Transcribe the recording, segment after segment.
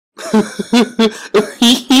Yo.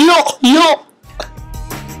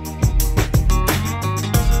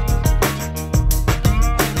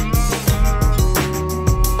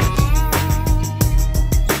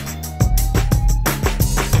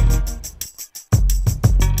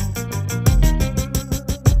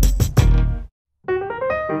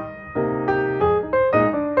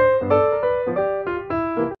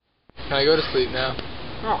 Can I go to sleep now?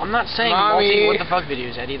 No, I'm not saying Mommy. multi what the fuck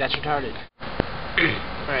videos, Eddie. That's retarded.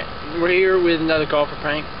 Alright, we're here with another call for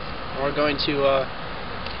prank. We're going to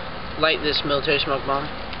light this military smoke bomb,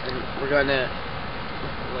 and we're going to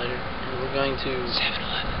later. And we're going to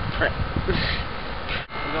 7-Eleven.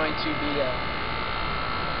 We're going to be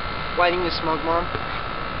lighting the smoke bomb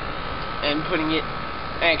and putting it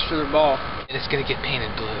next to the ball. And it's gonna get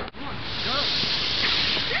painted blue.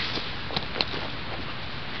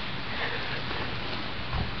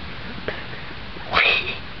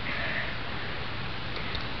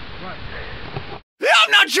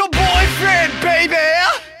 I'm not your boyfriend, baby.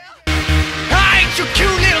 I ain't your cute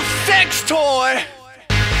little sex toy.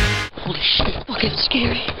 Holy shit, fucking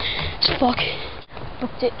scary as fuck.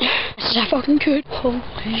 Booked it as I fucking could. Holy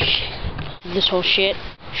shit. This whole shit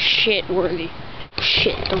worthy.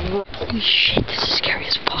 Shit, holy shit, this is scary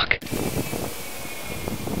as fuck.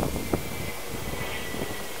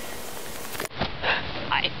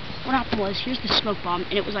 What happened was, here's the smoke bomb,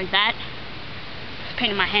 and it was like that. I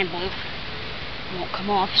painted my hand blue. It won't come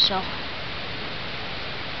off, so I'm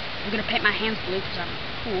gonna paint my hands blue because I'm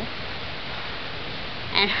cool.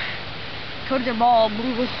 And coated them all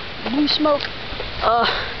blue with blue smoke.